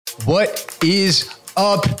What is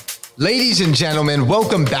up, ladies and gentlemen?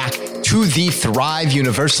 Welcome back to the Thrive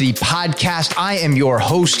University podcast. I am your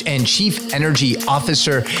host and Chief Energy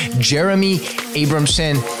Officer, Jeremy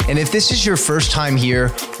Abramson. And if this is your first time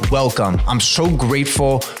here, welcome. I'm so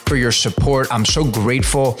grateful for your support. I'm so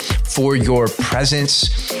grateful for your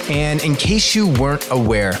presence. And in case you weren't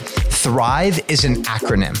aware, Thrive is an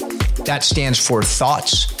acronym that stands for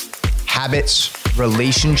thoughts, habits,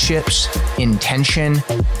 relationships, intention,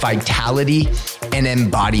 vitality, and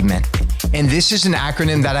embodiment. And this is an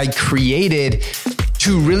acronym that I created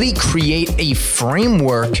to really create a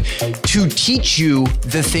framework to teach you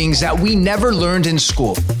the things that we never learned in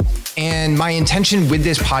school. And my intention with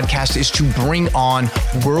this podcast is to bring on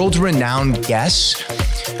world-renowned guests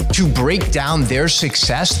to break down their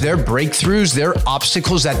success, their breakthroughs, their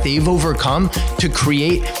obstacles that they've overcome to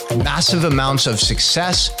create massive amounts of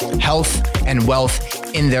success, health, and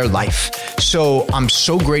wealth in their life. So I'm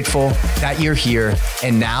so grateful that you're here.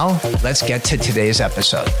 And now let's get to today's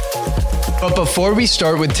episode. But before we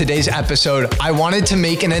start with today's episode, I wanted to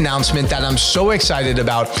make an announcement that I'm so excited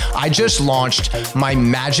about. I just launched my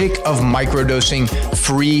Magic of Microdosing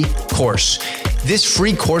free course. This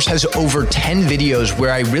free course has over 10 videos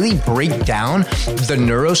where I really break down the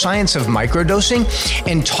neuroscience of microdosing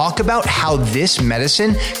and talk about how this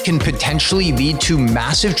medicine can potentially lead to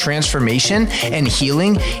massive transformation and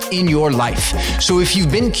healing in your life. So if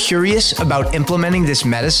you've been curious about implementing this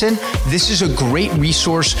medicine, this is a great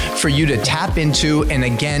resource for you to tap into. And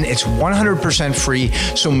again, it's 100% free.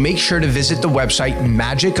 So make sure to visit the website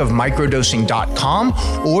magicofmicrodosing.com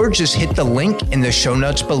or just hit the link in the show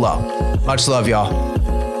notes below. Much love, y'all.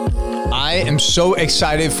 I am so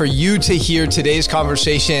excited for you to hear today's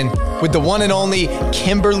conversation with the one and only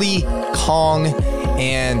Kimberly Kong.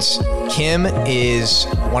 And Kim is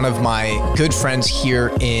one of my good friends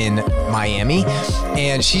here in Miami,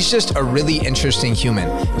 and she's just a really interesting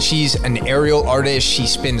human. She's an aerial artist. She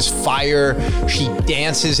spins fire. She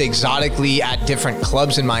dances exotically at different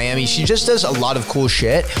clubs in Miami. She just does a lot of cool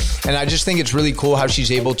shit. And I just think it's really cool how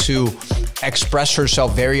she's able to express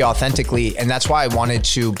herself very authentically. And that's why I wanted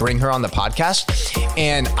to bring her on the podcast.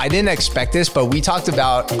 And I didn't expect this, but we talked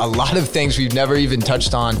about a lot of things we've never even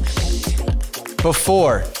touched on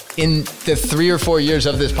before. In the 3 or 4 years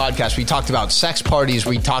of this podcast, we talked about sex parties.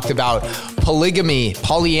 We talked about polygamy,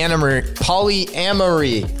 polyamory,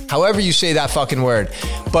 however you say that fucking word.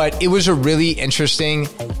 But it was a really interesting,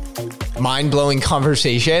 mind-blowing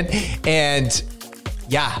conversation. And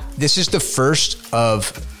yeah, this is the first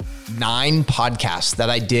of 9 podcasts that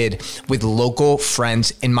I did with local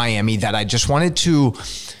friends in Miami that I just wanted to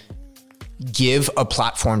give a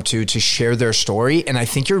platform to share their story. And I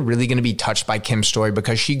think you're really going to be touched by Kim's story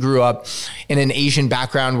because she grew up in an Asian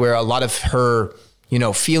background where a lot of her,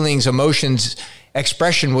 feelings, emotions,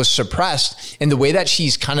 expression was suppressed. And the way that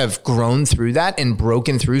she's kind of grown through that and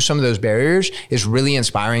broken through some of those barriers is really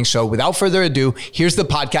inspiring. So without further ado, here's the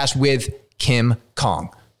podcast with Kim Kong.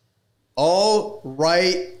 All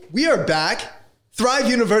right. We are back. Thrive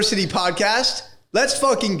University podcast. Let's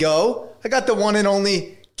fucking go. I got the one and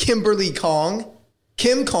only Kimberly Kong,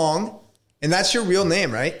 Kim Kong, and that's your real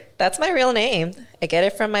name, right? That's my real name. I get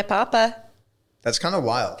it from my papa. That's kind of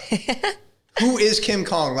wild. Who is Kim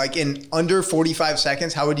Kong? Like in under 45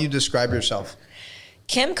 seconds, how would you describe yourself?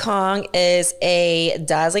 Kim Kong is a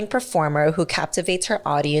dazzling performer who captivates her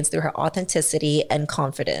audience through her authenticity and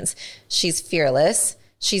confidence. She's fearless,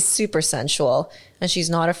 she's super sensual, and she's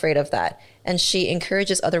not afraid of that. And she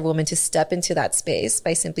encourages other women to step into that space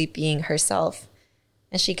by simply being herself.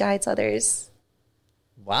 And she guides others.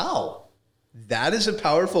 Wow. That is a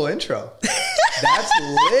powerful intro. That's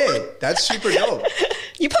lit. That's super dope.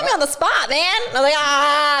 You put me on the spot, man. I'm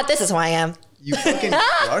like, this is who I am. You fucking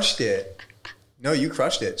crushed it. No, you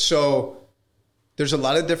crushed it. So there's a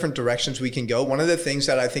lot of different directions we can go. One of the things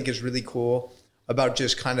that I think is really cool about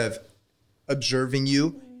just kind of observing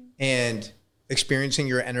you and experiencing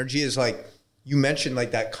your energy is like, you mentioned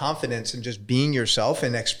like that confidence and just being yourself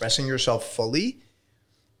and expressing yourself fully.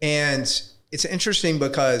 And it's interesting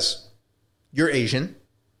because you're Asian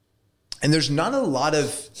and there's not a lot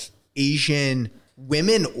of Asian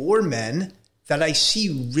women or men that I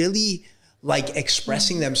see really like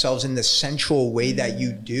expressing themselves in the sensual way that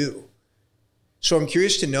you do. So I'm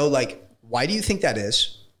curious to know, like, why do you think that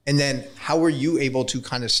is? And then how were you able to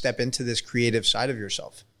kind of step into this creative side of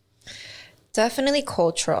yourself? Definitely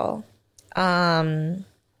cultural.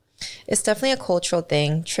 It's definitely a cultural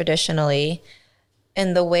thing traditionally.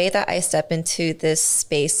 And the way that I step into this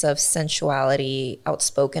space of sensuality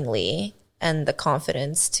outspokenly and the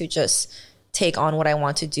confidence to just take on what I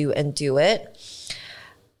want to do and do it.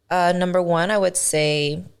 Number one, I would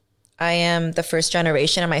say I am the first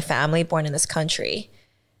generation in my family born in this country.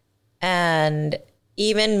 And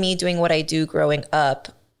even me doing what I do growing up,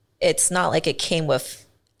 it's not like it came with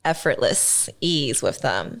effortless ease with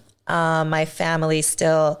them. My family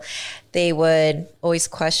still, they would always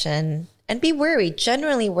question and be worried,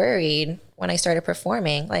 generally worried when I started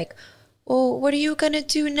performing. Like, well, what are you going to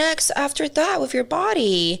do next after that with your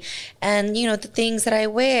body? And, you know, the things that I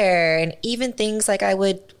wear, and even things like I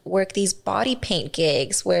would work these body paint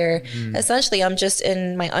gigs where essentially I'm just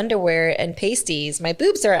in my underwear and pasties. My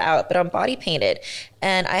boobs are out, but I'm body painted.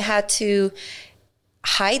 And I had to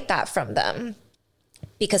hide that from them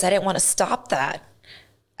because I didn't want to stop that.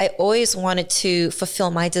 I always wanted to fulfill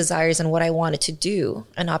my desires and what I wanted to do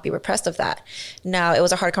and not be repressed of that. Now, it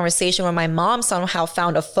was a hard conversation when my mom somehow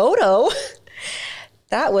found a photo.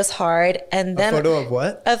 That was hard. And then a photo of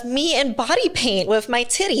what? Of me in body paint with my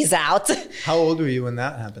titties out. How old were you when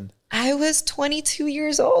that happened? I was 22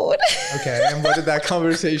 years old. Okay. And what did that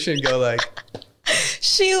conversation go like?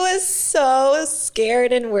 She was so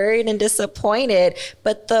scared and worried and disappointed.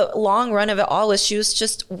 But the long run of it all was she was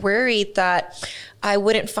just worried that I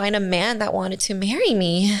wouldn't find a man that wanted to marry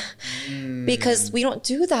me because we don't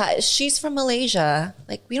do that. She's from Malaysia.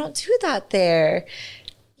 Like, we don't do that there.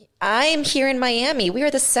 I'm here in Miami. We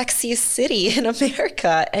are the sexiest city in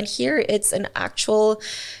America. And here it's an actual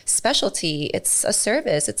specialty. It's a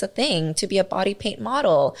service. It's a thing to be a body paint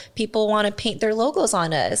model. People want to paint their logos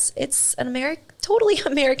on us. It's an totally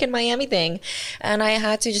American Miami thing. And I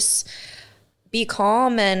had to just be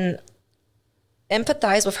calm and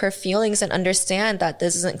empathize with her feelings and understand that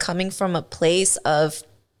this isn't coming from a place of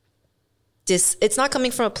it's not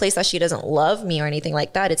coming from a place that she doesn't love me or anything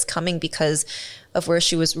like that. It's coming because of where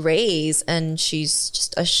she was raised, and she's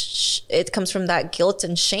just it comes from that guilt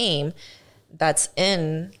and shame that's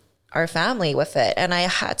in our family with it. And I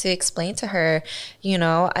had to explain to her, you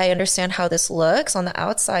know, I understand how this looks on the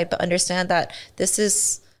outside, but understand that this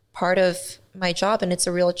is part of my job and it's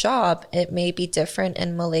a real job. It may be different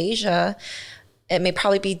in Malaysia. It may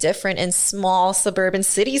probably be different in small suburban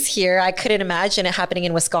cities here. I couldn't imagine it happening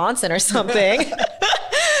in Wisconsin or something.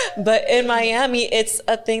 But in Miami, it's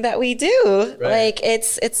a thing that we do. Right. Like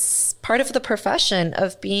it's part of the profession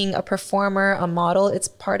of being a performer, a model. It's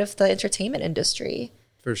part of the entertainment industry.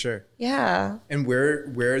 For sure. Yeah. And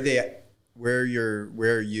where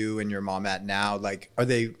are you and your mom at now? Like, are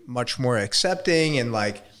they much more accepting? And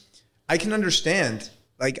like, I can understand,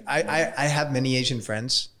 like I have many Asian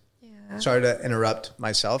friends. Sorry to interrupt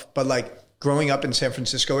myself, but like growing up in San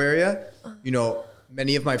Francisco area, you know,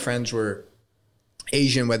 many of my friends were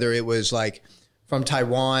Asian, whether it was like from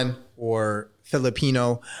Taiwan or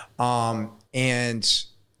Filipino. And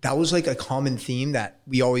that was like a common theme that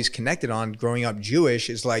we always connected on growing up Jewish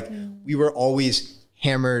is like, we were always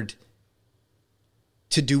hammered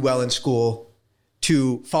to do well in school,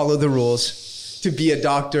 to follow the rules, to be a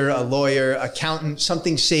doctor, a lawyer, accountant,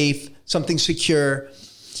 something safe, something secure.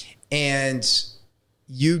 And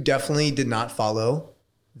you definitely did not follow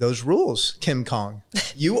those rules, Kim Kong.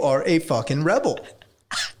 You are a fucking rebel.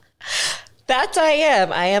 That I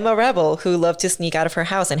am. I am a rebel who loved to sneak out of her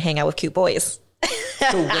house and hang out with cute boys.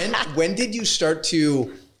 So when did you start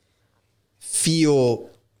to feel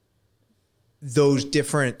those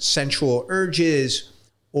different sensual urges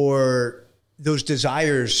or those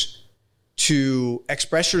desires to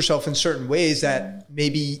express yourself in certain ways that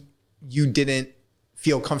maybe you didn't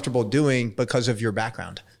feel comfortable doing because of your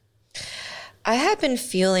background? I have been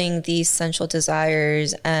feeling these sensual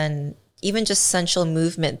desires and even just sensual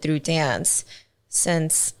movement through dance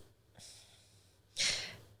since,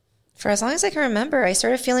 for as long as I can remember. I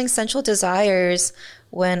started feeling sensual desires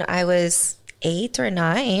when I was 8 or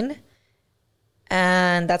 9.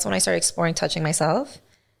 And that's when I started exploring touching myself.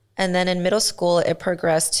 And then in middle school, it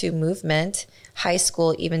progressed to movement, high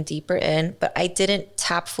school, even deeper in, but I didn't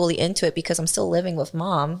tap fully into it because I'm still living with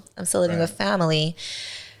mom. I'm still living with family.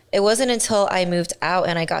 It wasn't until I moved out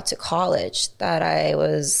and I got to college that I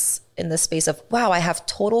was in the space of, wow, I have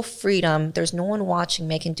total freedom. There's no one watching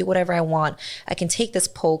me. I can do whatever I want. I can take this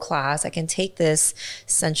pole class. I can take this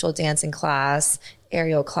sensual dancing class,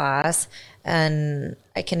 aerial class, and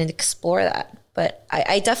I can explore that. But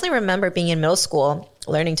I definitely remember being in middle school,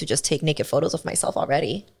 learning to just take naked photos of myself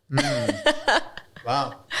already.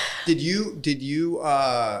 Wow. Did you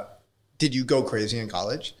go crazy in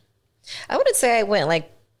college? I wouldn't say I went like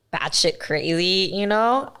batshit crazy, you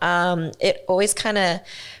know? It always kind of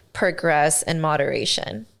progressed in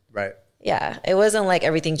moderation. Right. Yeah. It wasn't like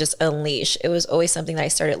everything just unleashed. It was always something that I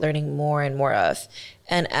started learning more and more of.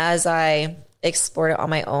 And as I explored it on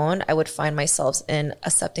my own, I would find myself in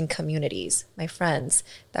accepting communities, my friends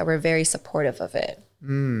that were very supportive of it.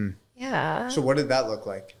 Yeah. So what did that look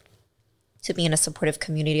like? To be in a supportive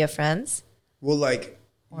community of friends. Well, like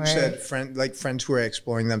you said, friends who are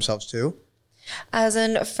exploring themselves too? As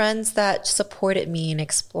in friends that supported me in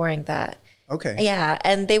exploring that. Okay. Yeah,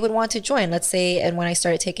 and they would want to join. Let's say, and when I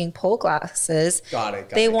started taking pole classes,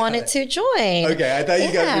 they wanted to join. Okay, I thought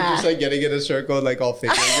you guys were just like getting in a circle and like all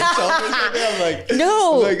figuring yourself or something. I'm like,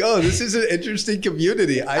 no. I'm like, oh, this is an interesting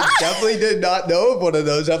community. I definitely did not know of one of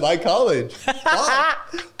those at my college.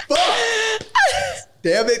 Fuck.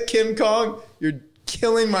 Damn it, Kim Kong, you're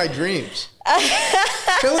killing my dreams.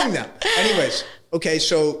 Killing them. Anyways, okay,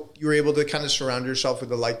 so you were able to kind of surround yourself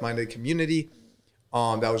with a like-minded community.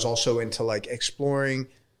 That was also into like exploring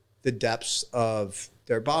the depths of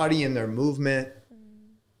their body and their movement.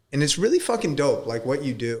 And it's really fucking dope, like what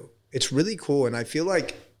you do. It's really cool. And I feel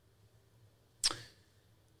like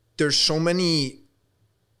there's so many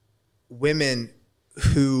women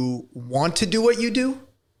who want to do what you do.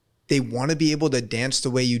 They want to be able to dance the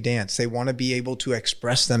way you dance. They want to be able to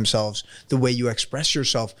express themselves the way you express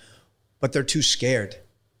yourself, but they're too scared.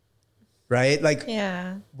 Right? Like,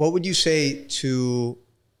 what would you say to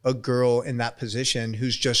a girl in that position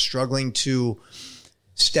who's just struggling to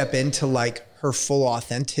step into like her full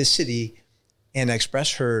authenticity and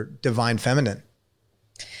express her divine feminine?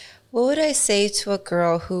 What would I say to a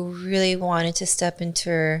girl who really wanted to step into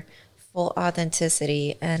her full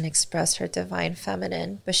authenticity and express her divine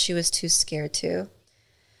feminine, but she was too scared to?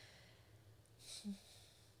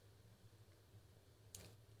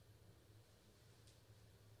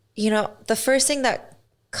 You know, the first thing that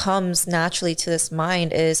comes naturally to this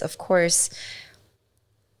mind is, of course,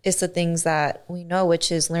 is the things that we know,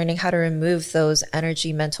 which is learning how to remove those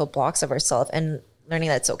energy mental blocks of ourselves and learning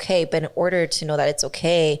that it's okay. But in order to know that it's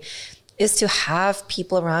okay is to have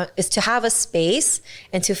people around, is to have a space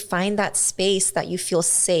and to find that space that you feel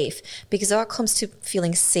safe, because it all comes to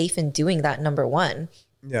feeling safe in doing that, number one.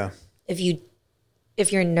 Yeah. If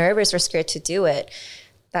you're nervous or scared to do it,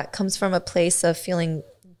 that comes from a place of feeling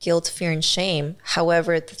guilt, fear, and shame,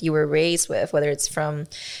 however you were raised with, whether it's from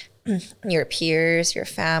your peers, your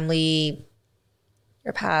family,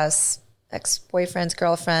 your past ex-boyfriends,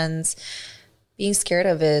 girlfriends. Being scared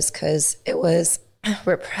of is because it was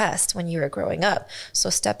repressed when you were growing up. So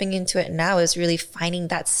stepping into it now is really finding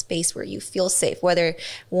that space where you feel safe, whether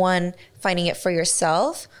one, finding it for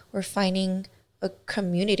yourself or finding a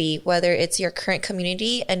community, whether it's your current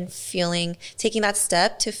community and taking that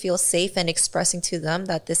step to feel safe and expressing to them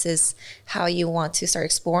that this is how you want to start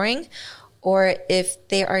exploring. Or if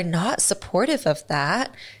they are not supportive of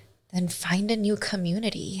that, then find a new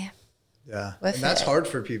community. Yeah. And that's hard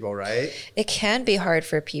for people, right? It can be hard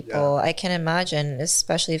for people. Yeah. I can imagine,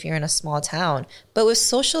 especially if you're in a small town. But with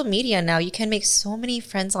social media now, you can make so many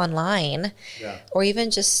friends online, or even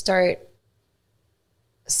just start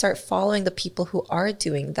following the people who are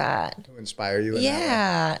doing that. To inspire you.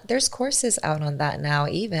 There's courses out on that now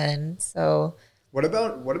even. So what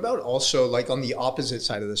about also like on the opposite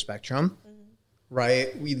side of the spectrum,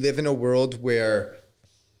 right? We live in a world where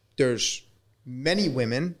there's many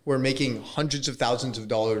women who are making hundreds of thousands of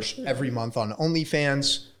dollars every month on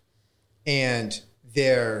OnlyFans, and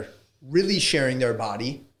they're really sharing their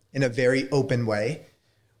body in a very open way.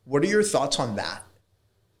 What are your thoughts on that?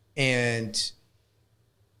 And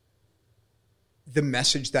the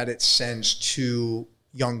message that it sends to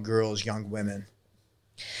young girls, young women?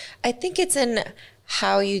 I think it's in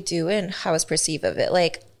how you do and how it's perceived of it.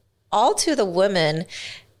 Like, all to the women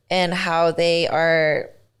and how they are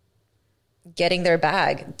getting their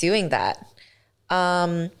bag doing that.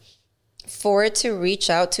 For it to reach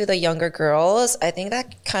out to the younger girls, I think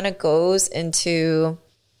that kind of goes into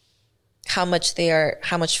how much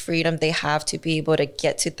freedom they have to be able to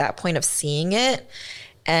get to that point of seeing it,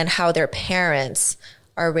 and how their parents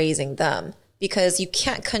are raising them. Because you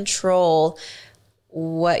can't control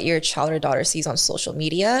what your child or daughter sees on social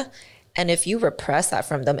media. And if you repress that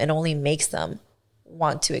from them, it only makes them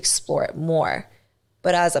want to explore it more.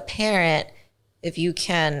 But as a parent, if you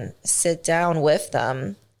can sit down with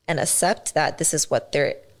them and accept that this is what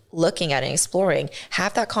they're looking at and exploring,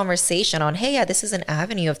 have that conversation on, hey, yeah, this is an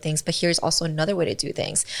avenue of things, but here's also another way to do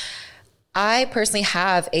things. I personally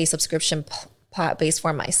have a subscription base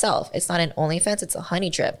for myself. It's not an OnlyFans, it's a Honey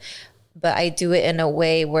Drip. But I do it in a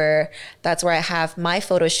way where that's where I have my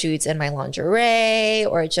photo shoots in my lingerie,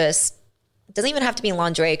 or just, it doesn't even have to be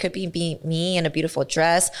lingerie. It could be me in a beautiful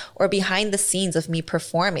dress, or behind the scenes of me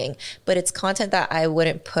performing. But it's content that I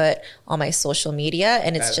wouldn't put on my social media,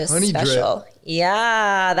 and it's just special. Drip.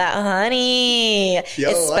 Yeah, that honey. Yo,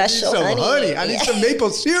 it's special. I need some honey. I need some maple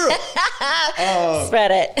syrup.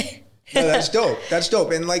 Spread it. No, that's dope. That's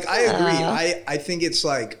dope. And like, I agree. I think it's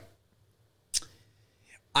like,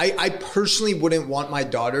 I personally wouldn't want my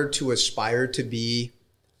daughter to aspire to be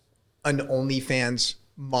an OnlyFans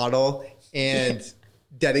model and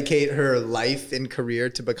dedicate her life and career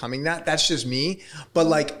to becoming that. That's just me. But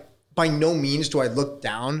like, by no means do I look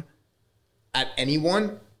down at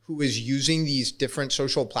anyone who is using these different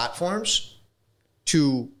social platforms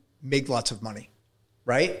to make lots of money,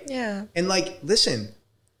 right? Yeah. And like, listen,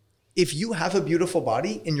 if you have a beautiful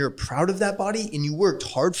body and you're proud of that body and you worked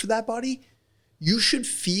hard for that body, you should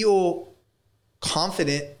feel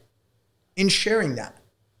confident in sharing that.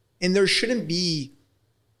 And there shouldn't be,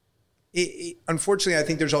 unfortunately, I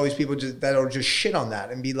think there's always people that'll just shit on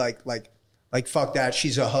that and be like, fuck that,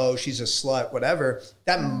 she's a hoe, she's a slut, whatever.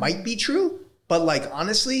 That might be true, but like,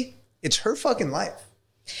 honestly, it's her fucking life.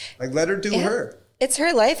 Like, let her do her. It's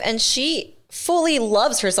her life, and she fully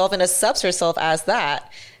loves herself and accepts herself as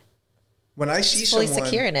that. When I see fully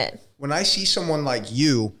secure in it. When I see someone like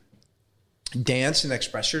you dance and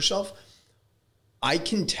express yourself, I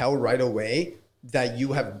can tell right away that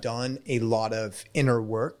you have done a lot of inner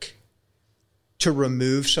work to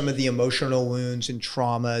remove some of the emotional wounds and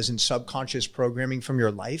traumas and subconscious programming from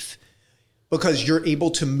your life, because you're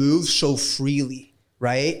able to move so freely,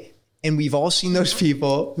 right? And we've all seen those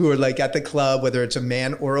people who are like at the club, whether it's a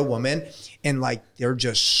man or a woman, and like they're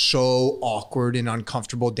just so awkward and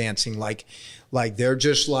uncomfortable dancing. Like they're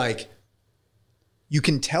just like, you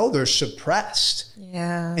can tell they're suppressed.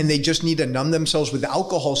 Yeah. And they just need to numb themselves with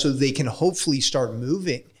alcohol so they can hopefully start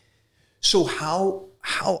moving. So how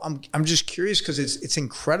I'm just curious, because it's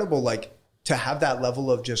incredible, like, to have that level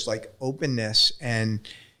of just like openness. And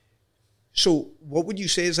so what would you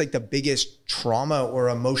say is like the biggest trauma or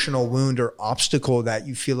emotional wound or obstacle that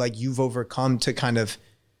you feel like you've overcome to kind of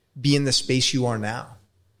be in the space you are now?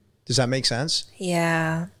 Does that make sense?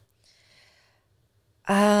 Yeah.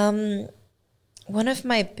 One of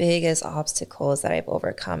my biggest obstacles that I've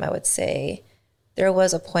overcome, I would say, there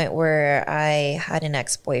was a point where I had an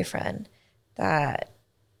ex-boyfriend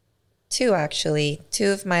two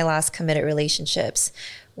of my last committed relationships.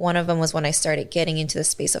 One of them was when I started getting into the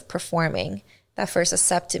space of performing. That first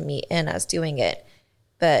accepted me in as doing it.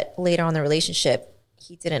 But later on in the relationship,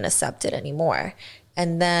 he didn't accept it anymore.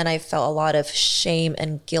 And then I felt a lot of shame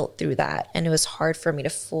and guilt through that. And it was hard for me to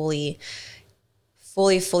fully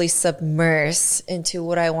submerge into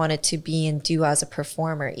what I wanted to be and do as a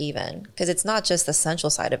performer even. Because it's not just the sensual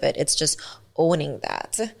side of it. It's just owning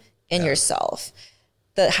that in yourself.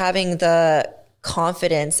 Having the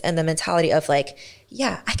confidence and the mentality of like,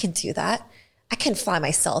 yeah, I can do that. I can fly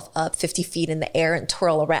myself up 50 feet in the air and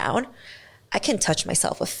twirl around. I can touch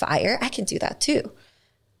myself with fire. I can do that too.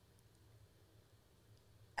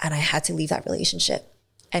 And I had to leave that relationship,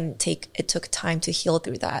 and it took time to heal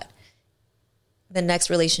through that. The next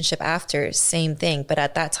relationship after, same thing. But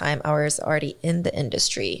at that time, I was already in the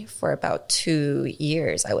industry for about 2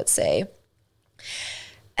 years, I would say.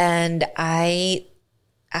 And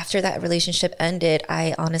after that relationship ended,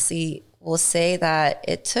 I honestly will say that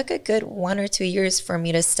it took a good 1 or 2 years for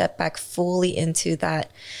me to step back fully into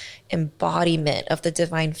that embodiment of the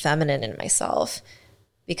divine feminine in myself,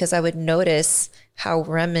 because I would notice how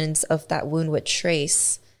remnants of that wound would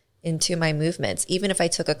trace into my movements. Even if I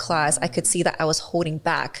took a class, I could see that I was holding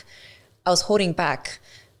back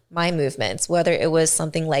my movements, whether it was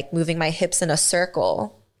something like moving my hips in a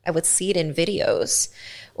circle. I would see it in videos,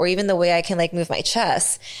 or even the way I can like move my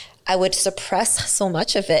chest. I would suppress so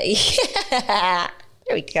much of it. Yeah.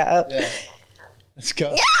 There we go. Yeah. Let's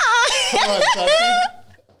go. Yeah. Come on,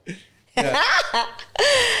 Tati. Yeah.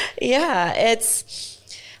 Yeah.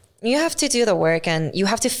 You have to do the work, and you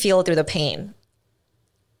have to feel through the pain.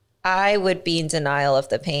 I would be in denial of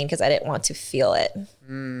the pain because I didn't want to feel it.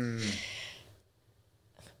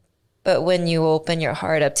 But when you open your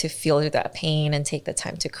heart up to feel through that pain and take the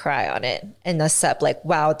time to cry on it and accept like,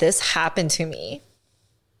 wow, this happened to me.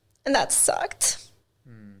 And that sucked.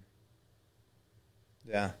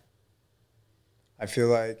 Yeah. I feel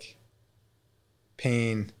like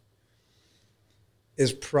pain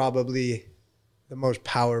is probably the most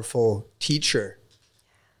powerful teacher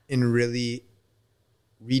in really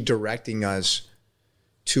redirecting us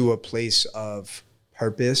to a place of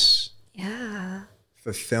purpose. Yeah.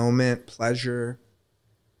 Fulfillment, pleasure,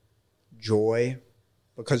 joy.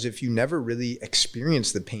 Because if you never really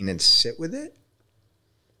experience the pain and sit with it,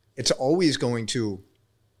 it's always going to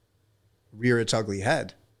rear its ugly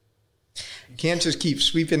head. You can't just keep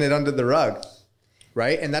sweeping it under the rug,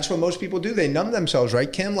 right? And that's what most people do. They numb themselves,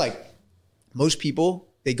 right, Kim? Like most people,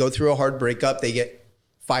 they go through a hard breakup. They get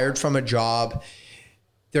fired from a job.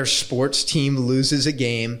 Their sports team loses a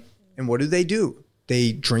game. And what do?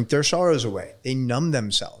 They drink their sorrows away. They numb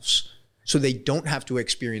themselves, so they don't have to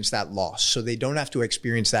experience that loss, so they don't have to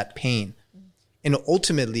experience that pain. And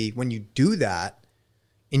ultimately, when you do that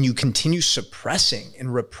and you continue suppressing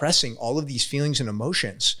and repressing all of these feelings and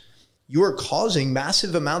emotions, you are causing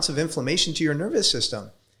massive amounts of inflammation to your nervous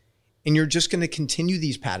system. And you're just going to continue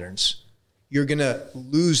these patterns. You're going to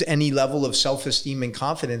lose any level of self-esteem and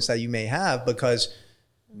confidence that you may have, because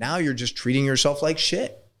now you're just treating yourself like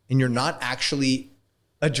shit and you're not actually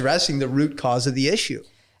addressing the root cause of the issue.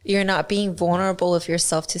 You're not being vulnerable with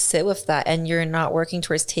yourself to sit with that, and you're not working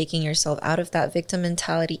towards taking yourself out of that victim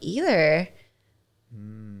mentality either,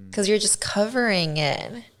 because you're just covering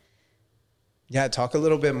it. Yeah, talk a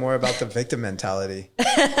little bit more about the victim mentality,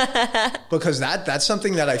 because that's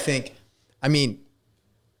something that I think, I mean,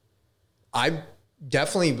 I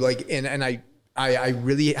definitely like, and I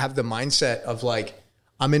really have the mindset of like,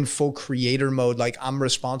 I'm in full creator mode. Like, I'm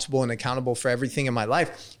responsible and accountable for everything in my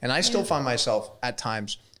life. And I still find myself at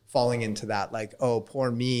times falling into that, like, oh,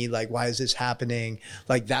 poor me. Like, why is this happening?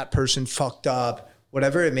 Like, that person fucked up,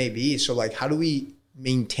 whatever it may be. So like, how do we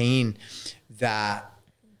maintain that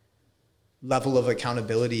level of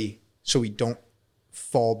accountability so we don't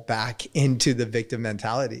fall back into the victim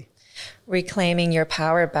mentality? Reclaiming your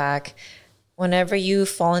power back. Whenever you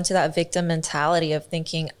fall into that victim mentality of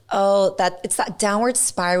thinking, oh, that it's that downward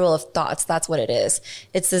spiral of thoughts. That's what it is.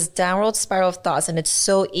 It's this downward spiral of thoughts. And it's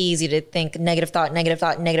so easy to think negative thought, negative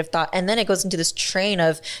thought, negative thought. And then it goes into this train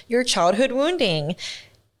of your childhood wounding.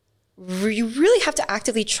 You really have to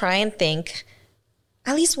actively try and think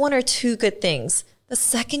at least one or two good things. The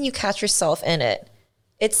second you catch yourself in it,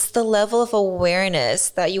 it's the level of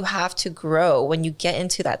awareness that you have to grow when you get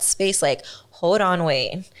into that space. Like, hold on,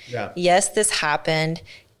 wait. Yeah. Yes, this happened,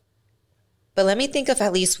 but let me think of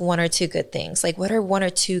at least one or two good things. Like, what are one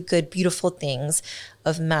or two good, beautiful things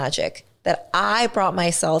of magic that I brought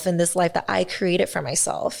myself in this life, that I created for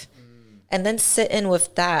myself? And then sit in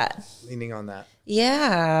with that. Leaning on that.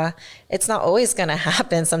 Yeah. It's not always going to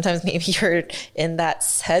happen. Sometimes maybe you're in that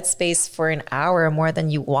headspace for an hour more than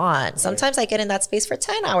you want. Sometimes I get in that space for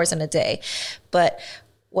 10 hours in a day. But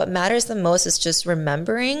what matters the most is just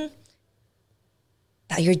remembering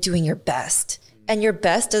that you're doing your best. And your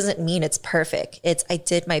best doesn't mean it's perfect. It's, I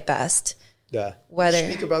did my best. Yeah. Whether,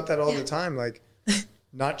 I speak about that all the time. Like,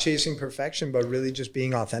 not chasing perfection, but really just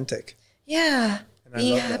being authentic. Yeah.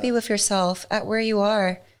 Being happy with yourself at where you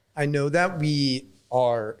are. I know that we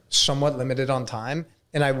are somewhat limited on time,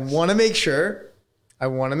 and I want to make sure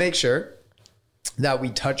that we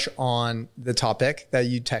touch on the topic that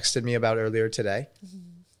you texted me about earlier today.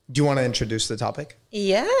 Do you want to introduce the topic?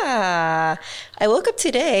 Yeah. I woke up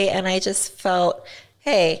today and I just felt,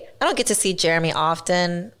 hey, I don't get to see Jeremy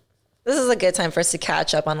often. This is a good time for us to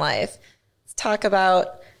catch up on life. Let's talk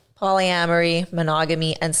about polyamory,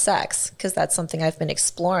 monogamy, and sex, because that's something I've been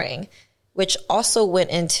exploring, which also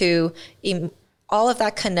went into all of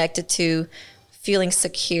that connected to feeling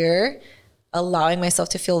secure, allowing myself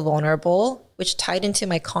to feel vulnerable, which tied into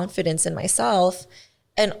my confidence in myself,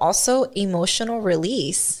 and also emotional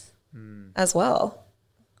release as well.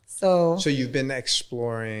 So you've been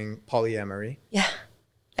exploring polyamory. Yeah,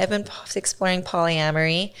 I've been exploring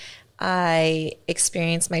polyamory. I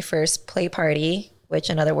experienced my first play party, which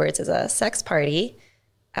in other words is a sex party,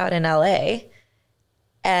 out in LA.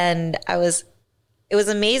 And it was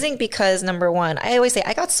amazing because, number one, I always say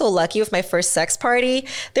I got so lucky with my first sex party.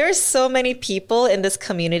 There are so many people in this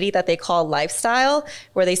community that they call lifestyle,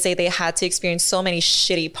 where they say they had to experience so many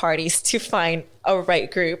shitty parties to find a right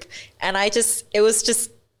group. And it was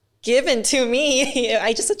just given to me.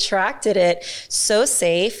 I just attracted it. So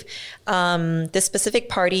safe. This specific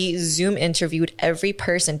party Zoom interviewed every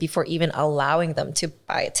person before even allowing them to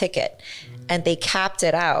buy a ticket. And they capped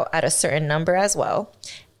it out at a certain number as well.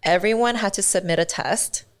 Everyone had to submit a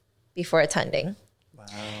test before attending.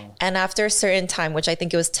 Wow. And after a certain time, which I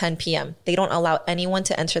think it was 10 p.m., they don't allow anyone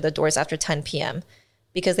to enter the doors after 10 p.m.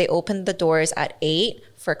 because they opened the doors at 8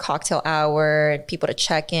 for cocktail hour, people to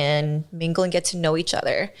check in, mingle, and get to know each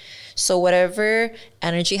other. So whatever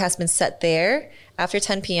energy has been set there after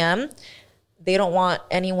 10 p.m., they don't want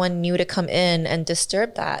anyone new to come in and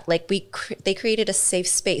disturb that. Like they created a safe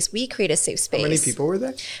space. We created a safe space. How many people were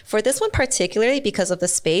there? For this one particularly, because of the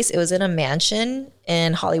space, it was in a mansion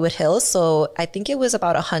in Hollywood Hills. So I think it was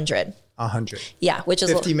about 100. 100. Yeah, which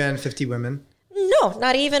is 50 men, 50 women. No,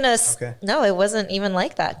 not even Okay. No, it wasn't even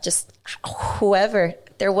like that. Just whoever.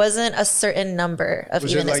 There wasn't a certain number of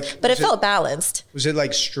evenness, but it felt balanced. Was it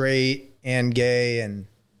like straight and gay and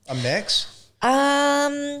a mix?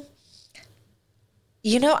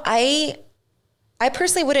 You know, I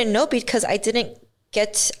personally wouldn't know because I didn't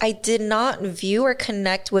I did not view or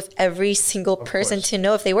connect with every single person to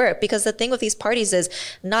know if they were, because the thing with these parties is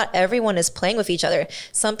not everyone is playing with each other.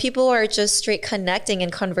 Some people are just straight connecting and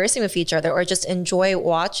conversing with each other, or just enjoy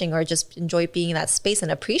watching, or just enjoy being in that space and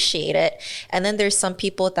appreciate it. And then there's some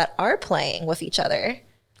people that are playing with each other.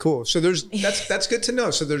 Cool. So that's good to know.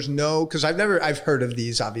 So there's no, because I've heard of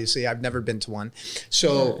these, obviously. I've never been to one.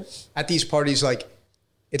 So at these parties, like,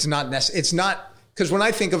 it's not, because when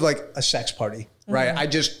I think of like a sex party, right, I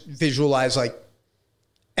just visualize like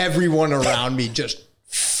everyone around me just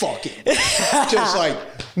fucking, just like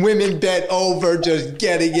women bent over, just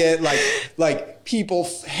getting it, like people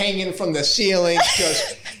hanging from the ceiling,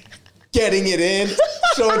 just getting it in.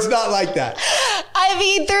 So it's not like that. I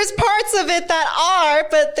mean, there's parts of it that are,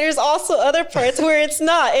 but there's also other parts where it's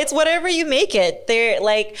not. It's whatever you make it. They're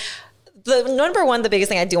like, the biggest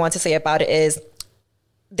thing I do want to say about it is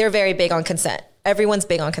they're very big on consent. Everyone's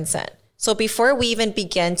big on consent. So before we even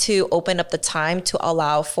begin to open up the time to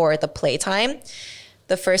allow for the playtime,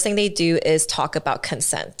 the first thing they do is talk about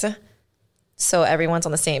consent. So everyone's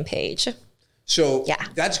on the same page. So yeah,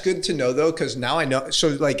 that's good to know though, because now I know. So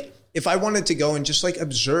like, if I wanted to go and just like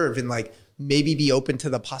observe and like maybe be open to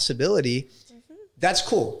the possibility, that's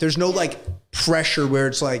cool. There's no like pressure where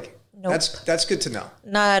it's like, nope. That's good to know.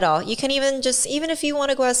 Not at all. You can even if you want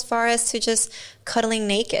to go as far as to just cuddling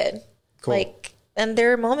naked. Cool. Like, and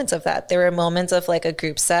there are moments of that. There are moments of like a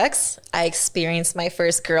group sex. I experienced my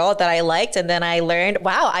first girl that I liked, and then I learned,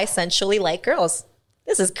 wow, I sensually like girls.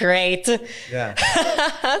 This is great. Yeah.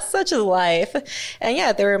 Such is life. And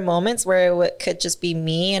yeah, there were moments where it could just be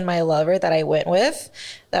me and my lover that I went with.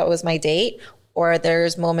 That was my date. Or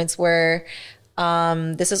there's moments where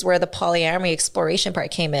this is where the polyamory exploration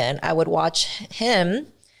part came in. I would watch him,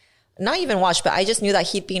 not even watch, but I just knew that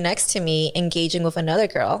he'd be next to me engaging with another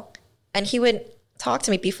girl. And he would talk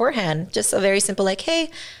to me beforehand, just a very simple like,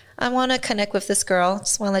 hey, I want to connect with this girl.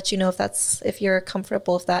 Just want to let you know if you're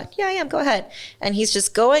comfortable with that. Yeah, I am. Go ahead. And he's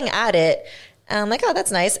just going at it. And I'm like, oh,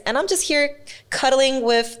 that's nice. And I'm just here cuddling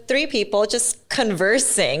with 3 people, just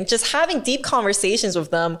conversing, just having deep conversations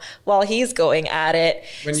with them while he's going at it.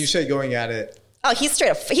 When you say going at it, oh, he's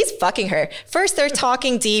straight up, he's fucking her. First they're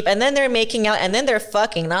talking deep, and then they're making out, and then they're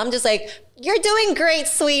fucking. And I'm just like, you're doing great,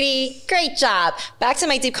 sweetie. Great job. Back to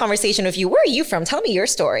my deep conversation with you. Where are you from? Tell me your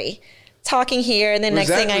story. Talking here, and then next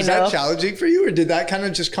thing I know. Was that challenging for you, or did that kind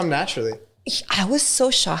of just come naturally? I was so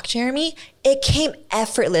shocked, Jeremy. It came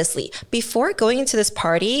effortlessly. Before going into this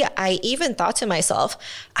party, I even thought to myself,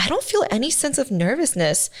 I don't feel any sense of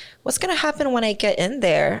nervousness. What's going to happen when I get in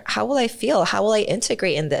there? How will I feel? How will I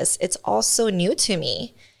integrate in this? It's all so new to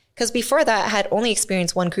me. Because before that, I had only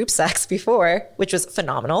experienced one group sex before, which was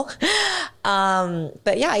phenomenal.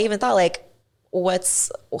 But yeah, I even thought like,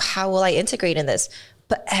 how will I integrate in this?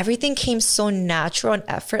 But everything came so natural and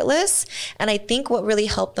effortless. And I think what really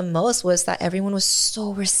helped the most was that everyone was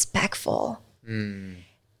so respectful.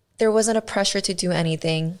 There wasn't a pressure to do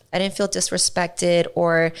anything. I didn't feel disrespected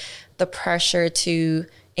or the pressure to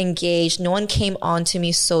engage. No one came on to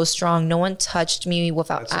me so strong. No one touched me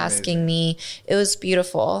without asking me. It was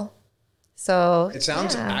beautiful. So it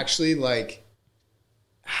sounds actually like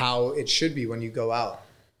how it should be when you go out.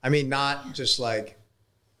 I mean, not just like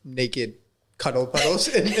naked cuddle puddles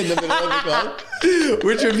in the middle of the club,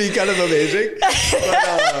 which would be kind of amazing.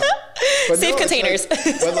 But safe containers.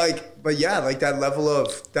 But yeah, like that level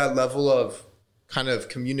of kind of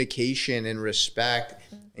communication and respect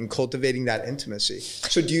and cultivating that intimacy.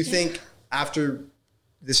 So do you think after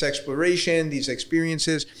this exploration, these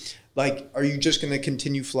experiences, like, are you just going to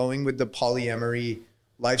continue flowing with the polyamory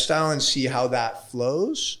lifestyle and see how that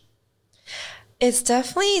flows? It's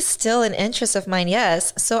definitely still an interest of mine,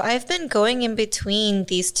 yes. So I've been going in between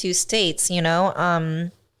these 2 states, you know.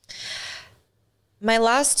 My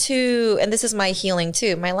last 2, and this is my healing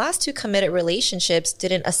too, my last 2 committed relationships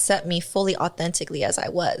didn't accept me fully authentically as I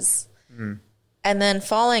was. And then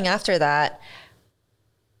following after that,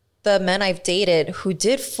 the men I've dated who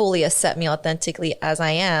did fully accept me authentically as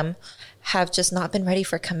I am have just not been ready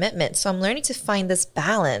for commitment. So I'm learning to find this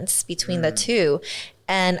balance between the 2.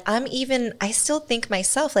 And I still think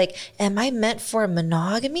myself, like, am I meant for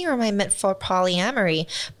monogamy or am I meant for polyamory?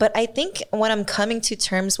 But I think what I'm coming to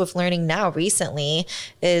terms with learning now recently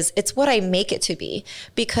is it's what I make it to be.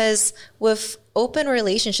 Because with open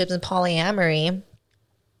relationships and polyamory,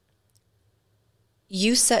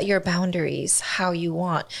 you set your boundaries how you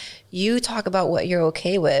want. You talk about what you're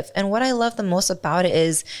okay with. And what I love the most about it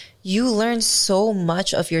is you learn so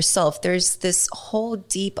much of yourself. There's this whole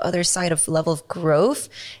deep other side of level of growth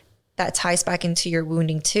that ties back into your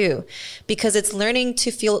wounding too, because it's learning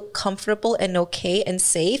to feel comfortable and okay and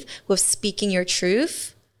safe with speaking your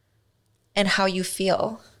truth and how you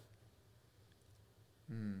feel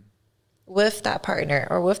with that partner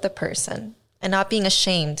or with the person, and not being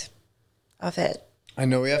ashamed of it. I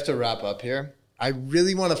know we have to wrap up here. I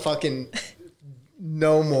really want to fucking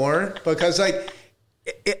know more, because like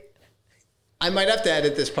I might have to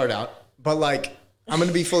edit this part out, but like I'm going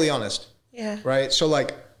to be fully honest. Yeah. Right. So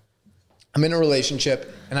like I'm in a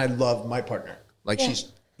relationship and I love my partner. Like she's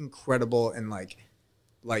incredible, and like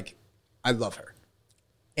I love her.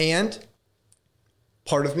 And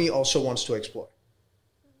part of me also wants to explore.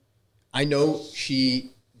 I know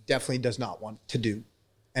she definitely does not want to do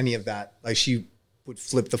any of that. Like she would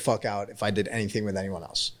flip the fuck out if I did anything with anyone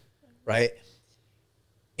else. Right.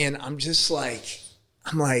 And I'm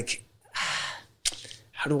like,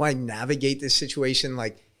 how do I navigate this situation?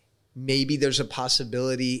 Like maybe there's a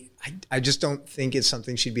possibility. I just don't think it's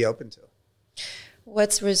something she'd be open to.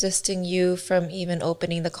 What's resisting you from even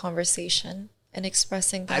opening the conversation and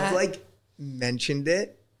expressing that? I've like mentioned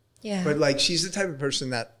it. Yeah. But like she's the type of person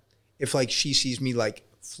that if like she sees me like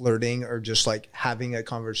flirting or just like having a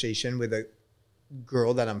conversation with a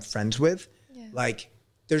girl that I'm friends with, like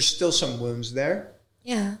there's still some wounds there.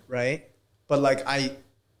 Yeah. Right. But like I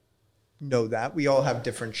know that we all have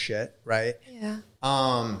different shit. Right. Yeah.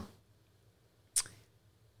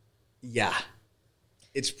 Yeah.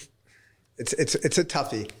 It's a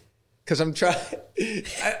toughie. Cause I'm trying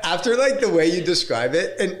after like the way you describe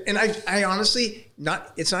it. And I honestly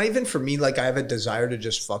it's not even for me. Like I have a desire to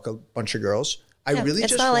just fuck a bunch of girls.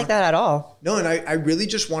 It's not like that at all. No. And I really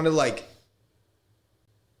just want to like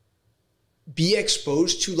be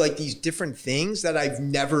exposed to like these different things that I've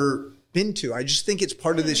never been to. I just think it's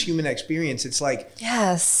part of this human experience. It's like,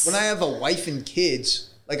 yes, when I have a wife and kids,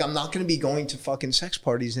 like I'm not going to be going to fucking sex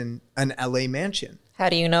parties in an LA mansion. How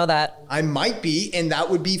do you know that? I might be, and that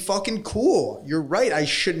would be fucking cool. You're right. I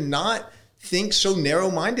should not think so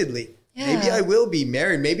narrow-mindedly. Yeah. Maybe I will be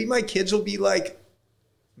married. Maybe my kids will be like,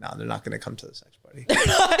 no, they're not going to come to the sex party.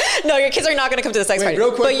 No, your kids are not going to come to the sex party.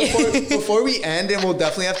 Real quick, before we end, and we'll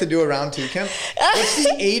definitely have to do a round two, Kim. What's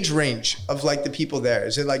the age range of like the people there?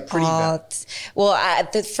 Is it like pretty bad? Well,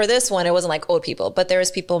 for this one, it wasn't like old people, but there was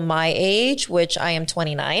people my age, which I am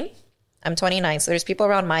 29. I'm 29, so there's people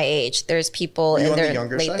around my age. There's people in their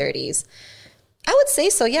late 30s. I would say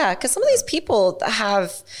so, yeah, because some of these people I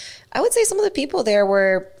would say some of the people there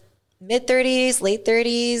were mid 30s, late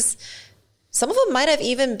 30s. Some of them might have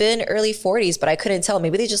even been early 40s, but I couldn't tell.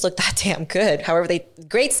 Maybe they just looked that damn good. However,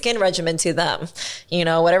 great skin regimen to them. You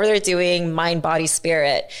know, whatever they're doing, mind, body,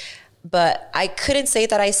 spirit. But I couldn't say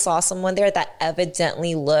that I saw someone there that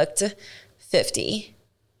evidently looked 50.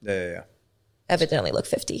 Yeah. Evidently looked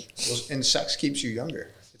 50. Well, and sex keeps you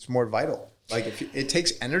younger. It's more vital. Like it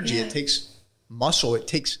takes energy, it takes muscle, it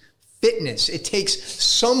takes fitness, it takes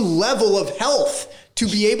some level of health to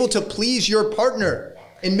be able to please your partner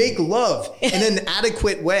and make love in an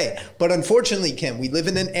adequate way. But unfortunately, Kim, we live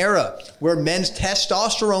in an era where men's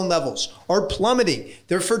testosterone levels are plummeting.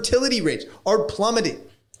 Their fertility rates are plummeting.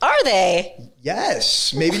 Are they?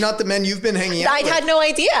 Yes. Maybe not the men you've been hanging out with. I had no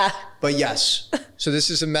idea. But yes. So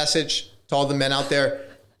this is a message to all the men out there.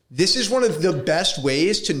 This is one of the best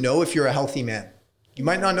ways to know if you're a healthy man. You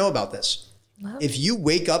might not know about this. Wow. If you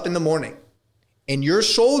wake up in the morning and your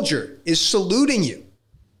soldier is saluting you,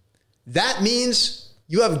 that means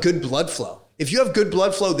you have good blood flow. If you have good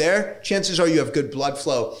blood flow there, chances are you have good blood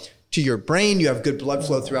flow to your brain. You have good blood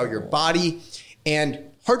flow throughout your body. And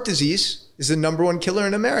heart disease is the #1 killer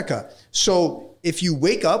in America. So if you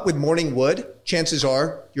wake up with morning wood, chances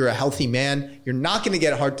are you're a healthy man. You're not going to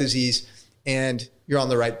get heart disease and you're on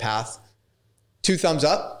the right path. 2 thumbs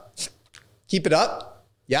up. Keep it up.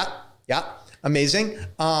 Yeah. Amazing.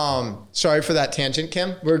 Sorry for that tangent,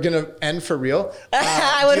 Kim. We're going to end for real.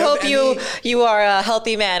 I would hope you are a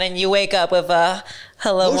healthy man and you wake up with a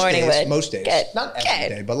hello morning wood. Most days. Good. Not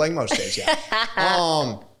every day, but like most days, yeah.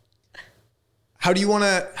 How do you want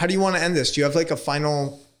to end this? Do you have like a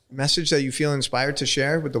final message that you feel inspired to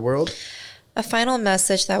share with the world? A final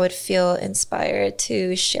message that I would feel inspired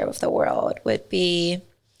to share with the world would be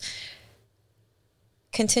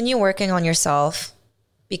continue working on yourself,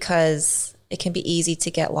 because it can be easy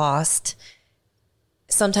to get lost.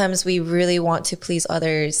 Sometimes we really want to please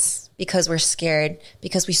others because we're scared,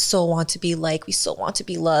 because we so want to be liked, we so want to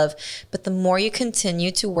be loved. But the more you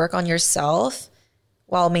continue to work on yourself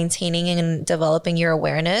while maintaining and developing your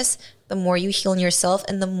awareness, the more you heal in yourself,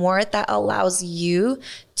 and the more that allows you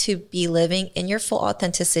to be living in your full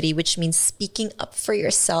authenticity, which means speaking up for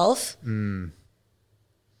yourself.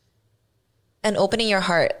 and opening your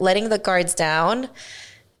heart, letting the guards down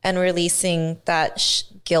and releasing that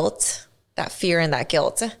guilt, that fear and that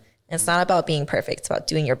guilt. And it's not about being perfect. It's about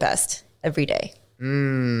doing your best every day.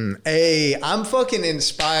 Hey, I'm fucking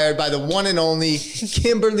inspired by the one and only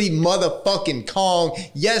Kimberly motherfucking Kong.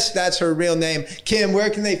 Yes, that's her real name. Kim,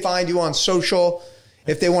 where can they find you on social?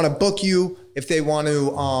 If they want to book you, if they want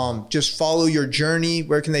to just follow your journey,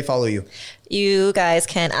 where can they follow you? You guys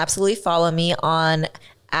can absolutely follow me on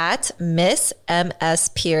at Miss MS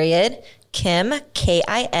period Kim,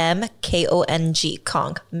 KIMKONG,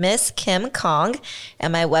 Kong, Miss Kim Kong.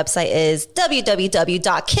 And my website is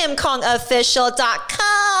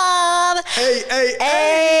www.kimkongofficial.com.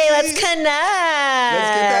 Hey, let's connect.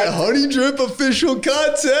 Let's get that Honey Drip official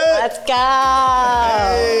content. Let's go.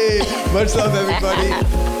 Hey, much love, everybody.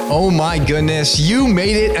 Oh my goodness, you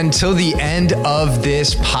made it until the end of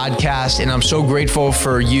this podcast, and I'm so grateful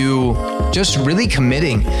for you just really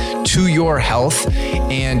committing to your health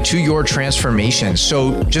and to your transformation.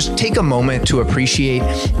 So just take a moment to appreciate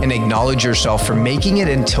and acknowledge yourself for making it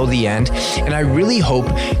until the end. And I really hope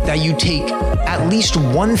that you take at least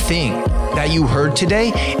one thing that you heard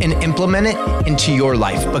today and implement it into your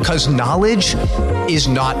life, because knowledge is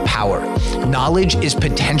not power. Knowledge is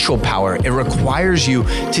potential power. It requires you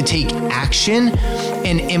to take action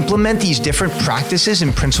and implement these different practices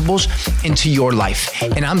and principles into your life.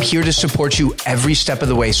 And I'm here to support you every step of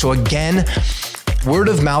the way. So again, word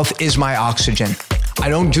of mouth is my oxygen. I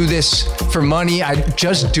don't do this for money. I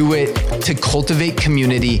just do it to cultivate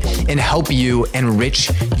community and help you enrich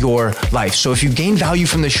your life. So if you gain value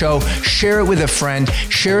from the show, share it with a friend,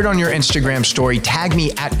 share it on your Instagram story, tag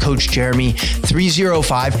me at Coach Jeremy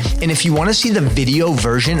 305. And if you want to see the video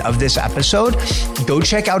version of this episode, go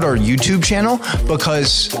check out our YouTube channel,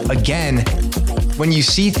 because again, when you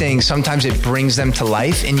see things, sometimes it brings them to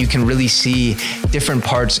life and you can really see different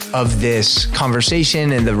parts of this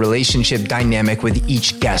conversation and the relationship dynamic with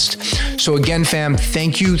each guest. So again, fam,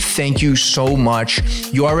 thank you so much.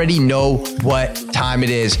 You already know what time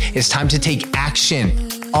it is. It's time to take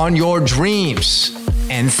action on your dreams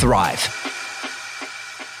and thrive.